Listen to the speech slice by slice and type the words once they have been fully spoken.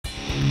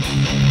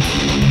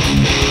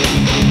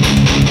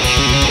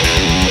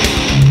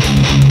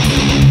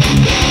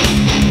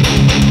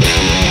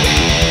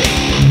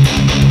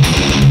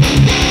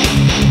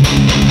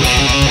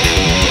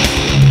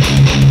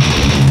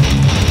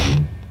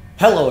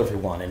Hello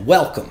everyone and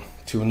welcome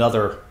to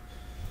another,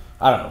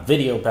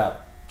 video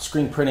about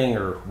screen printing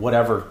or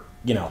whatever,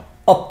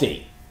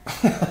 update.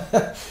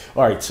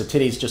 Alright, so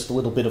today's just a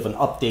little bit of an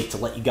update to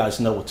let you guys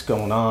know what's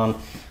going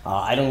on.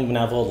 I don't even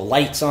have all the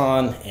lights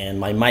on and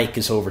my mic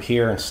is over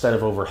here instead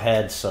of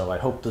overhead, so I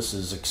hope this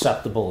is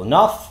acceptable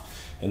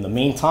enough. In the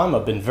meantime,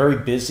 I've been very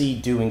busy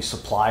doing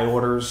supply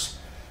orders.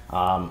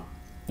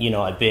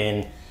 I've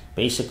been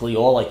basically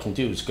all I can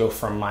do is go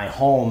from my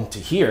home to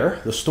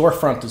here. The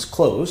storefront is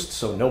closed,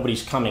 so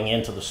nobody's coming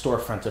into the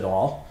storefront at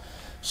all.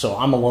 So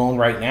I'm alone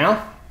right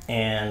now,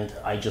 and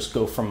I just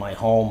go from my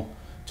home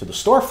to the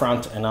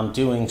storefront, and I'm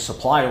doing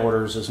supply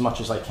orders as much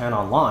as I can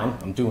online.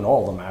 I'm doing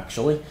all of them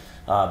actually,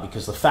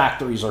 because the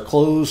factories are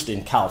closed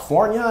in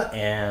California,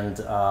 and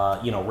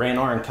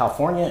Ranar in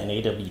California, and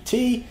AWT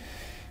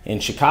in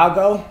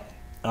Chicago,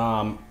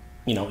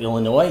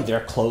 Illinois,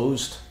 they're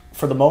closed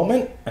for the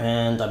moment,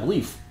 and I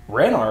believe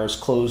Ranar is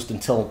closed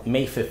until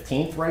May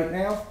 15th right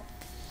now.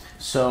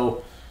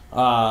 So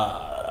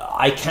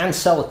I can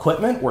sell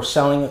equipment. We're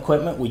selling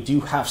equipment. We do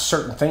have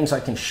certain things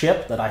I can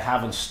ship that I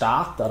have in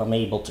stock that I'm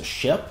able to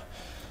ship.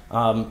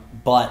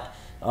 But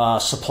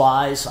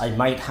supplies, I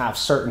might have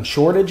certain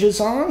shortages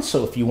on.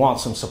 So if you want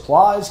some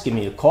supplies, give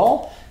me a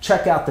call.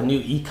 Check out the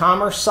new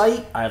e-commerce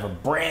site. I have a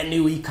brand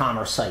new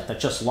e-commerce site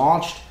that just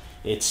launched.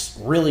 It's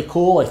really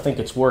cool. I think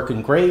it's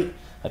working great.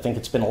 I think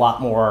it's been a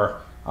lot more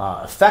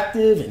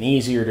effective and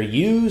easier to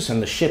use,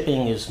 and the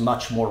shipping is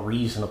much more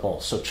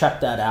reasonable. So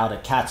check that out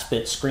at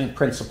Catspit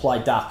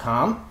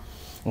screenprintsupply.com.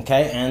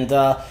 Okay, and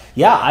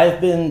I've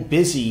been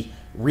busy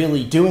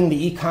really doing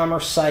the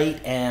e-commerce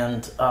site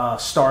and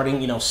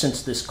starting,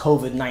 since this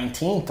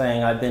COVID-19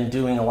 thing, I've been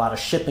doing a lot of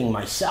shipping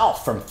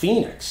myself from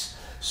Phoenix.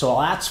 So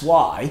that's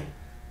why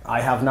I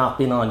have not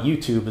been on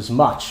YouTube as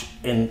much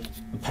in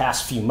the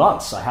past few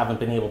months. I haven't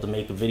been able to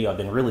make a video. I've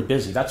been really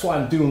busy. That's why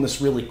I'm doing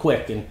this really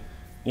quick, and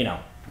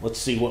let's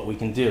see what we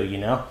can do,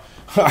 All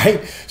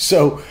right,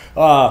 so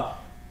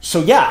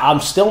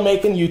I'm still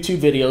making YouTube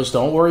videos.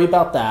 Don't worry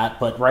about that.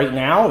 But right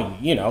now,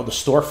 the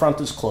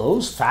storefront is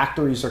closed,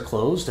 factories are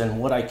closed, and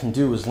what I can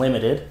do is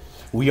limited.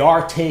 We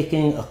are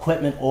taking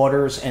equipment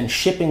orders and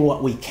shipping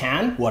what we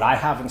can. What I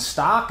have in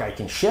stock, I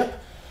can ship,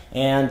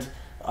 and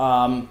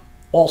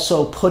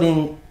also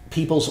putting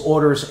people's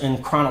orders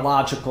in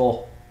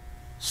chronological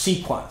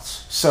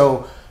sequence.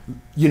 So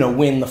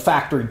when the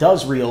factory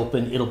does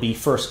reopen, it'll be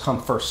first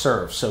come, first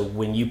serve. So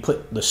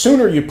the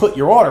sooner you put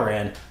your order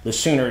in, the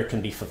sooner it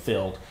can be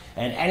fulfilled.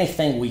 And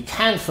anything we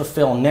can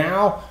fulfill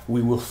now,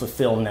 we will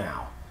fulfill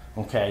now.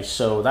 Okay,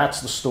 so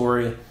that's the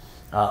story.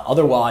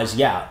 Otherwise,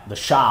 the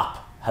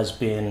shop has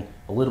been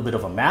a little bit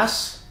of a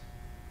mess.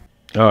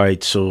 All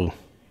right, so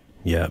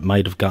it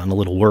might have gotten a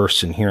little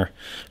worse in here.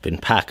 Been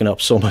packing up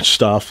so much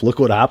stuff. Look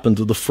what happened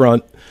to the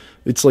front.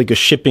 It's like a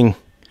shipping.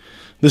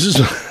 This is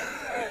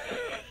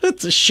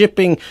it's a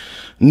shipping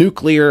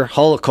nuclear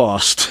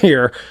holocaust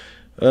here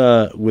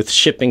with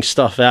shipping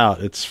stuff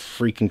out. It's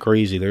freaking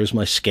crazy. There's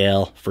my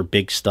scale for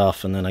big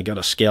stuff, and then I got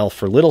a scale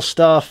for little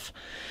stuff.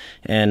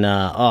 And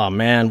oh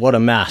man, what a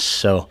mess.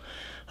 So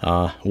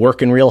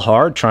working real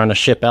hard trying to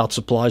ship out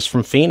supplies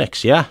from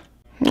Phoenix. Yeah,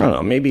 I don't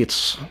know. Maybe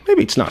it's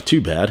not too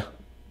bad.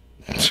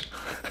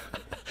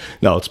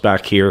 No, it's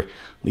back here.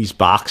 These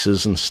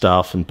boxes and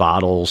stuff and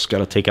bottles. Got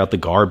to take out the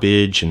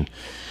garbage and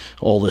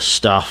all this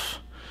stuff.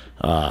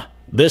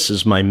 This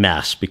is my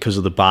mess because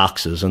of the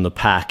boxes and the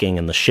packing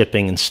and the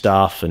shipping and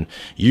stuff. And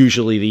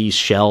usually these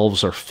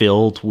shelves are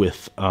filled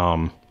with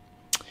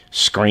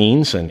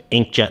screens and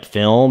inkjet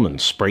film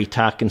and spray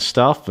tack and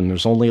stuff. And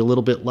there's only a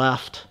little bit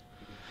left.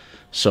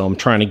 So I'm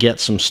trying to get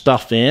some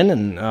stuff in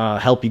and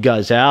help you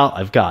guys out.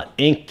 I've got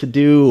ink to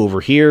do over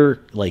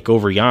here, like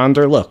over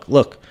yonder. Look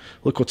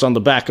what's on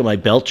the back of my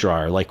belt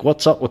dryer. Like,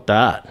 what's up with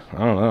that? I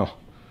don't know.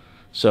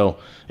 So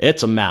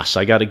it's a mess.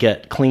 I got to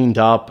get cleaned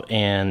up,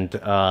 and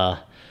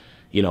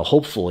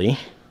hopefully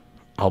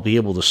I'll be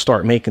able to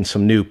start making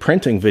some new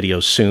printing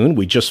videos soon.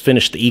 We just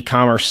finished the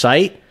e-commerce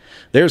site.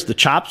 There's the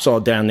chop saw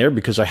down there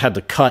because I had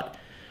to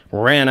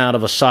ran out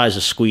of a size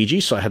of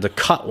squeegee, so I had to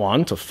cut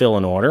one to fill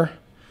an order.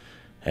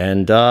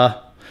 And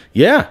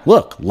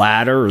look,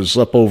 ladder is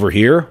up over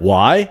here.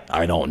 Why?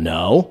 I don't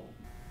know.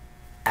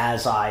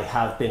 As I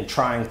have been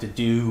trying to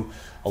do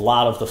a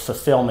lot of the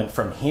fulfillment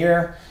from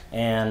here,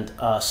 and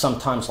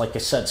sometimes, like I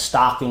said,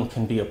 stocking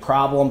can be a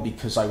problem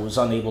because I was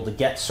unable to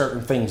get certain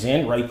things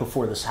in right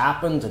before this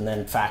happened, and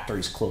then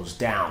factories closed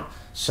down.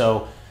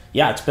 So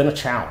it's been a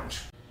challenge.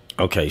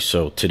 Okay,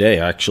 so today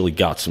I actually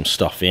got some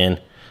stuff in.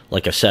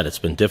 Like I said, it's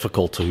been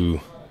difficult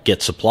to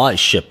get supplies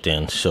shipped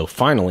in, so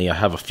finally I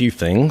have a few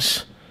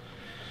things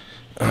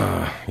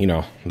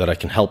that I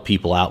can help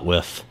people out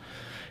with,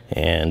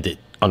 and it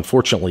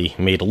unfortunately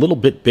made a little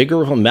bit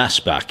bigger of a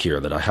mess back here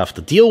that I have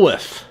to deal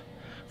with.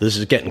 This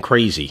is getting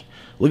crazy.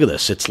 Look at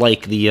this. It's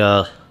like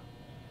the,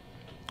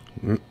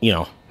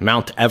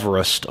 Mount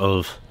Everest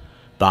of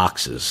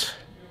boxes.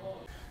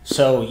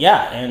 So,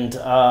 and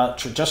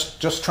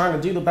just trying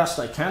to do the best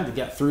I can to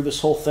get through this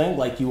whole thing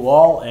like you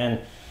all. And,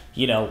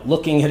 you know,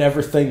 looking at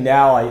everything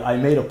now, I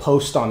made a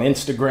post on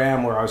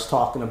Instagram where I was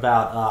talking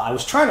about, I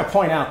was trying to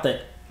point out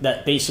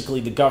that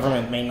basically the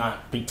government may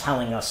not be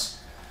telling us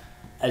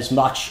as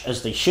much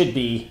as they should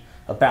be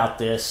about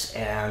this,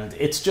 and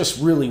it's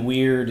just really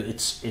weird.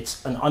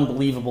 It's an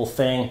unbelievable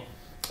thing,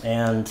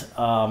 and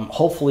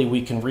hopefully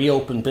we can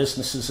reopen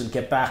businesses and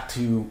get back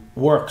to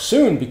work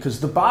soon, because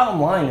the bottom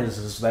line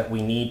is that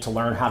we need to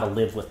learn how to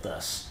live with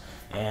this.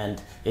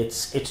 And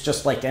it's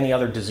just like any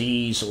other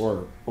disease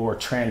or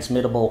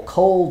transmittable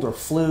cold or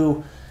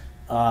flu.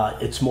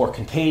 It's more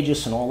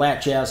contagious and all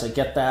that jazz. I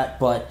get that,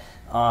 but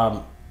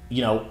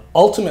you know,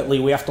 ultimately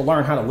we have to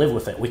learn how to live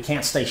with it. We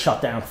can't stay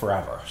shut down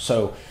forever.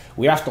 So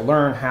we have to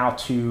learn how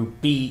to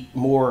be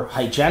more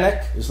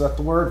hygienic. Is that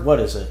the word? What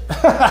is it?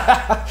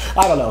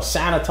 I don't know.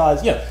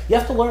 Sanitize. Yeah, you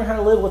have to learn how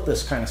to live with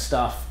this kind of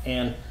stuff.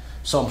 And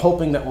so I'm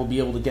hoping that we'll be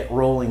able to get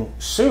rolling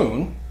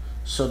soon,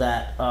 so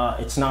that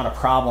it's not a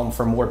problem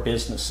for more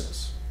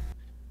businesses.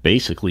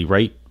 Basically,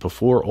 right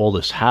before all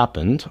this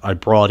happened, I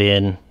brought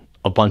in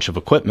a bunch of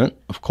equipment,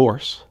 of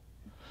course,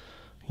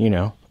 you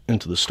know,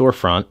 into the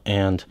storefront.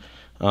 And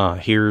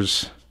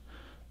here's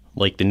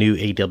like the new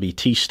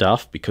AWT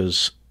stuff,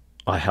 because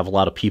I have a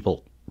lot of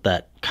people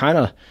that kind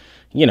of,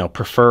 you know,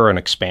 prefer an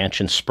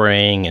expansion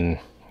spring, and,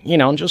 you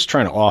know, I'm just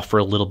trying to offer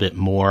a little bit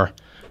more.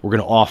 We're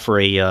going to offer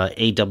a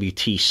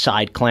AWT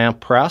side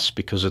clamp press,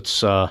 because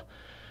it's,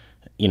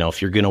 you know,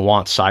 if you're going to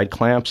want side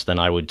clamps, then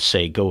I would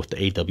say go with the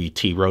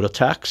AWT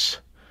Rotatex.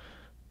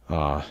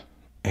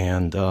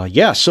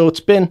 Yeah, so it's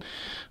been,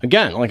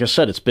 again, like I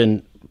said, it's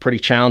been pretty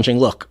challenging.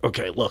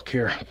 Look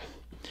here.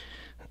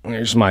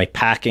 There's my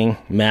packing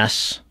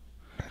mess.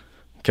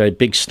 Okay,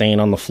 big stain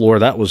on the floor.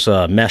 That was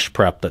mesh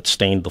prep that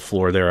stained the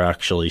floor there,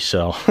 actually.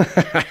 So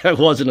it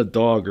wasn't a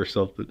dog or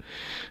something.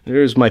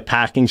 There's my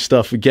packing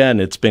stuff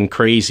again. It's been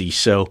crazy.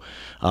 So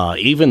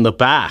even the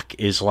back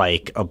is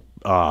like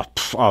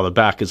the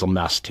back is a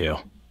mess too.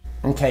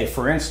 Okay,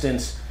 for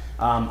instance,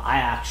 I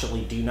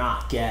actually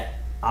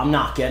I'm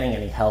not getting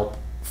any help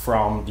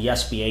from the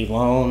SBA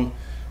loan,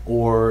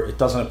 or it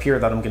doesn't appear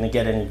that I'm going to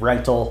get any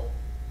rental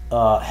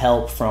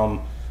help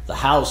from the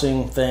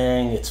housing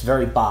thing. It's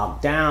very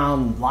bogged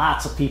down.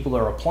 Lots of people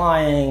are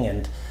applying,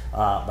 and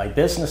my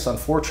business,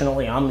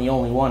 unfortunately, I'm the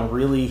only one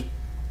really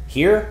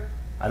here.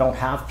 I don't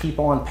have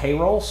people on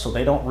payroll, so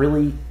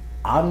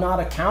I'm not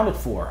accounted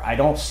for. I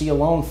don't see a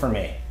loan for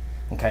me.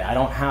 Okay, I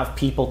don't have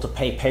people to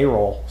pay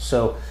payroll,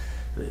 so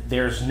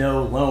there's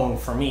no loan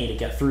for me to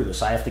get through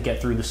this. I have to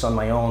get through this on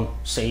my own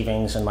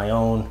savings and my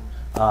own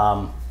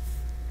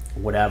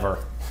whatever.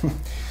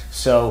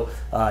 So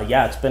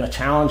yeah, it's been a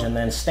challenge. And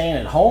then staying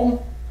at home,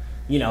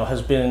 you know,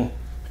 has been,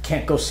 I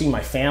can't go see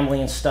my family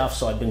and stuff,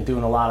 so I've been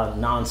doing a lot of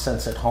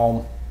nonsense at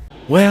home.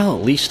 Well,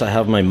 at least I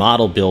have my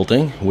model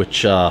building,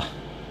 which,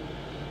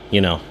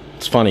 you know,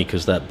 it's funny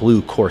because that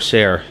blue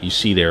Corsair you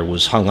see there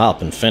was hung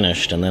up and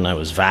finished, and then I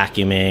was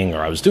vacuuming,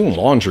 or I was doing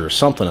laundry or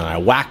something, and I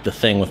whacked the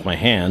thing with my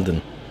hand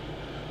and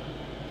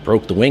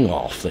broke the wing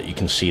off that you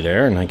can see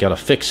there, and I gotta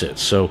fix it.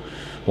 So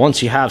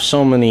once you have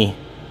so many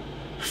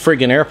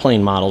friggin'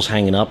 airplane models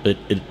hanging up, it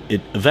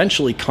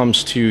eventually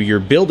comes to you're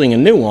building a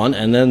new one,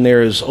 and then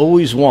there's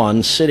always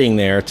one sitting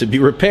there to be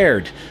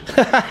repaired.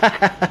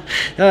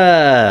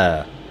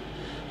 But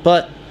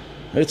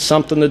it's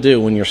something to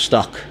do when you're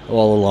stuck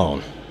all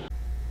alone.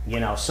 You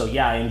know, so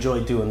yeah, I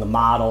enjoy doing the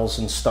models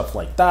and stuff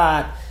like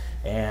that.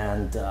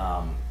 And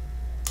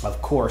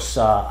of course,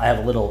 I have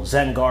a little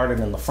Zen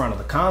garden in the front of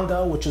the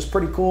condo, which is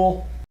pretty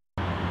cool.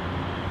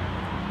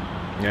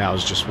 Yeah, I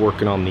was just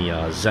working on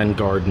the Zen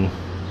garden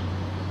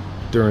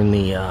during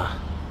the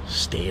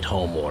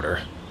stay-at-home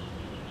order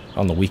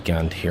on the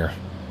weekend here.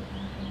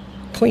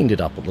 Cleaned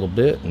it up a little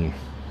bit and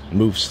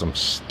moved some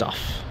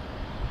stuff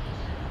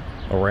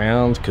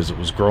around because it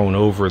was growing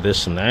over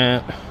this and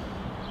that.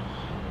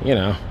 You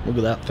know, look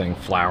at that thing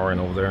flowering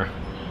over there.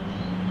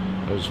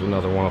 There's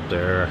another one up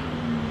there.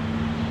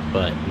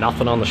 But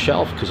nothing on the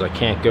shelf because I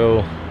can't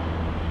go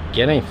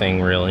get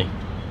anything really.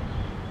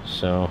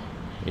 So,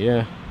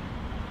 yeah.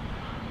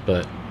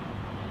 But,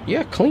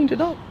 yeah, cleaned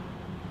it up.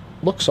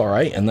 Looks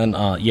alright. And then,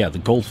 yeah, the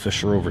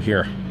goldfish are over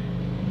here.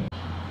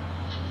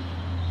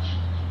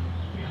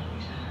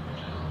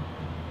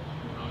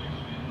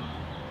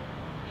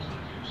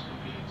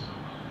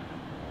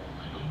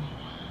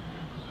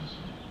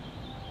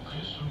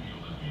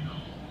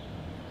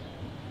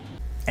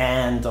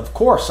 And of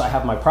course I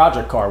have my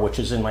project car, which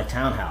is in my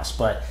townhouse,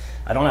 but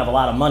I don't have a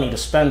lot of money to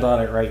spend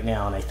on it right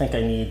now, and I think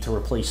I need to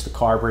replace the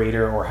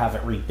carburetor or have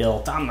it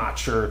rebuilt. I'm not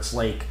sure. It's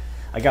like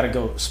I got to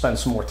go spend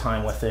some more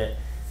time with it.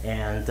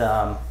 And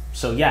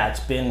so yeah, it's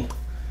been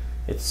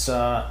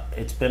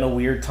a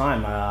weird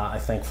time, I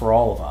think, for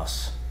all of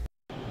us.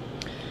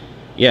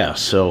 Yeah,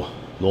 so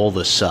all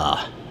this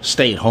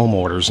stay-at-home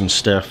orders and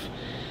stuff,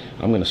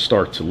 I'm going to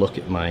start to look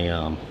at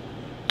my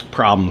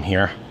problem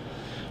here.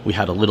 We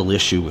had a little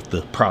issue with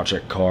the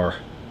project car.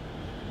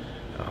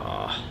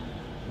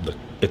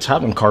 It's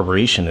having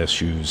carburation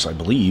issues, I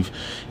believe,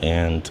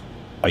 and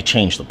I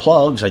changed the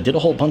plugs. I did a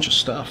whole bunch of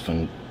stuff,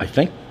 and I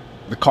think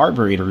the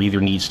carburetor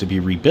either needs to be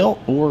rebuilt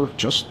or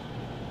just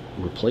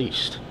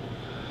replaced.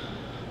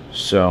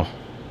 So,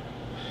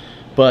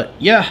 but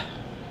yeah,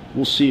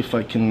 we'll see if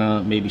I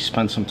can maybe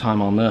spend some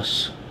time on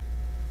this.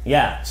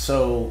 Yeah,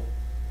 so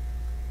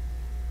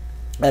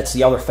that's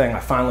the other thing. I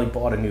finally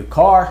bought a new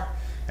car,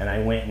 and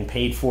I went and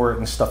paid for it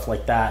and stuff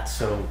like that.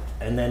 So,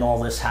 and then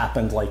all this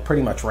happened like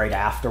pretty much right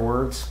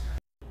afterwards.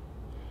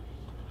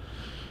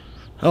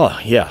 Oh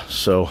yeah,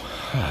 so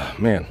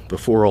man,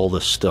 before all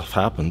this stuff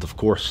happened, of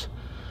course,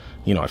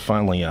 you know, I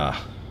finally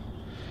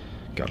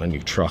got a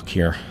new truck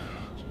here.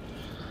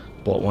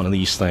 Bought one of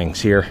these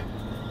things here.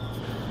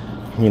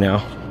 You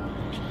know,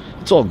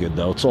 it's all good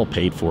though. It's all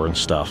paid for and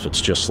stuff. It's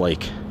just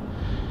like,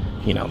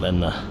 you know, then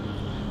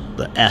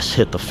the S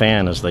hit the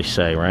fan, as they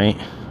say, right?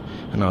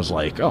 And I was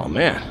like, oh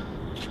man,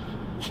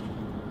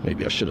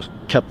 maybe I should have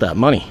kept that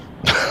money.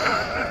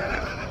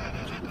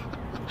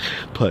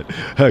 But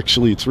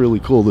actually, it's really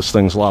cool. This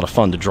thing's a lot of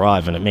fun to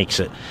drive, and it makes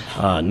it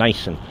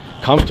nice and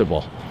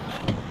comfortable.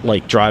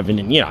 Like driving,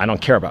 and you know, I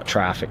don't care about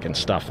traffic and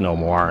stuff no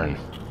more, and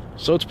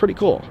so it's pretty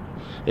cool.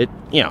 It,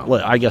 you know,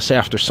 I guess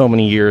after so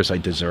many years, I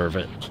deserve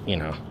it. You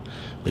know,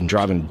 been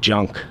driving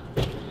junk.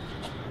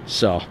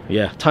 So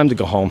yeah, time to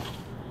go home.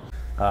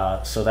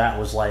 So that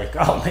was like,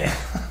 oh man,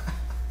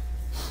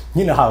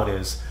 you know how it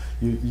is.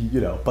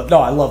 You know, but no,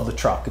 I love the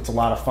truck. It's a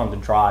lot of fun to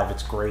drive.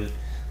 It's great.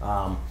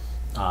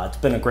 It's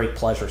been a great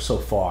pleasure so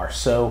far.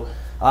 So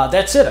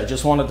that's it. I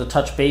just wanted to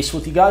touch base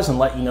with you guys and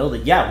let you know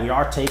that, yeah, we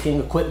are taking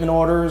equipment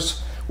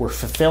orders. We're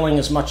fulfilling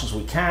as much as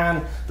we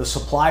can. The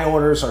supply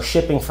orders are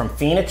shipping from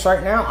Phoenix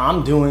right now.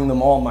 I'm doing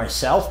them all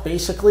myself,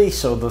 basically.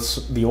 So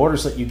the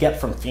orders that you get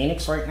from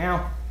Phoenix right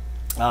now,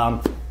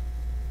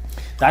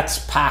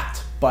 that's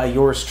packed by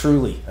yours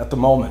truly at the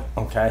moment,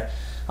 okay?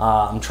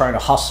 I'm trying to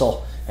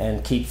hustle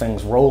and keep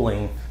things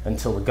rolling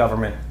until the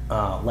government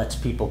lets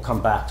people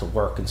come back to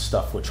work and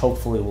stuff, which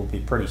hopefully will be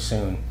pretty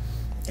soon.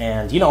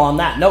 And, you know, on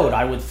that note,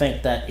 I would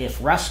think that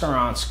if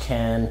restaurants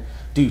can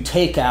do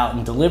takeout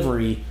and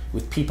delivery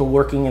with people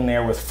working in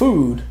there with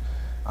food,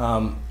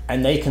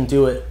 and they can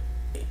do it,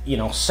 you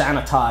know,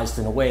 sanitized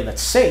in a way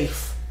that's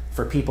safe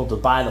for people to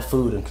buy the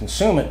food and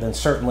consume it, then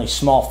certainly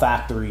small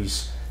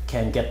factories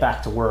can get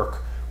back to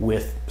work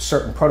with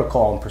certain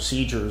protocol and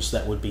procedures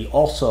that would be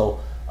also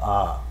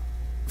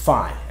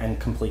fine and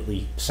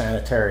completely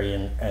sanitary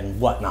and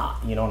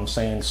whatnot, you know what I'm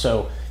saying?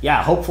 So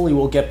yeah, hopefully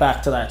we'll get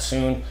back to that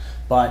soon.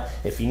 But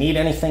if you need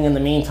anything in the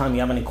meantime,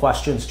 you have any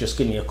questions, just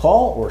give me a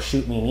call or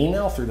shoot me an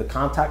email through the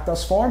contact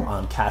us form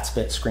on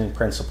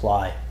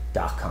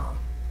catspitscreenprintsupply.com.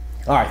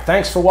 All right,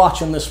 thanks for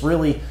watching this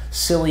really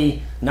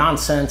silly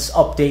nonsense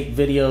update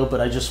video, but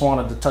I just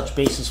wanted to touch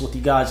bases with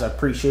you guys. I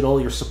appreciate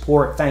all your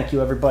support. Thank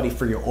you everybody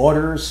for your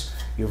orders.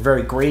 You're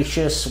very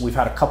gracious. We've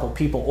had a couple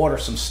people order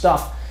some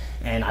stuff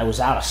and I was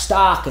out of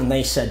stock, and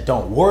they said,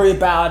 don't worry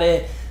about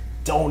it.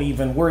 Don't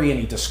even worry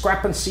any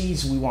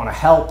discrepancies. We want to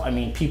help. I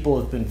mean, people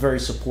have been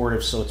very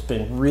supportive, so it's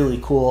been really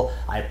cool.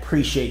 I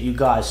appreciate you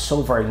guys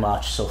so very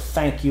much. So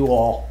thank you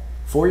all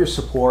for your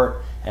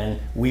support, and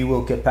we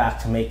will get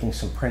back to making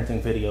some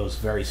printing videos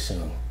very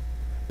soon.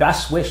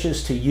 Best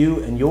wishes to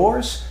you and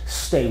yours.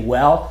 Stay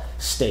well,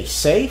 stay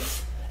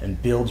safe, and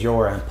build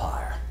your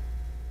empire.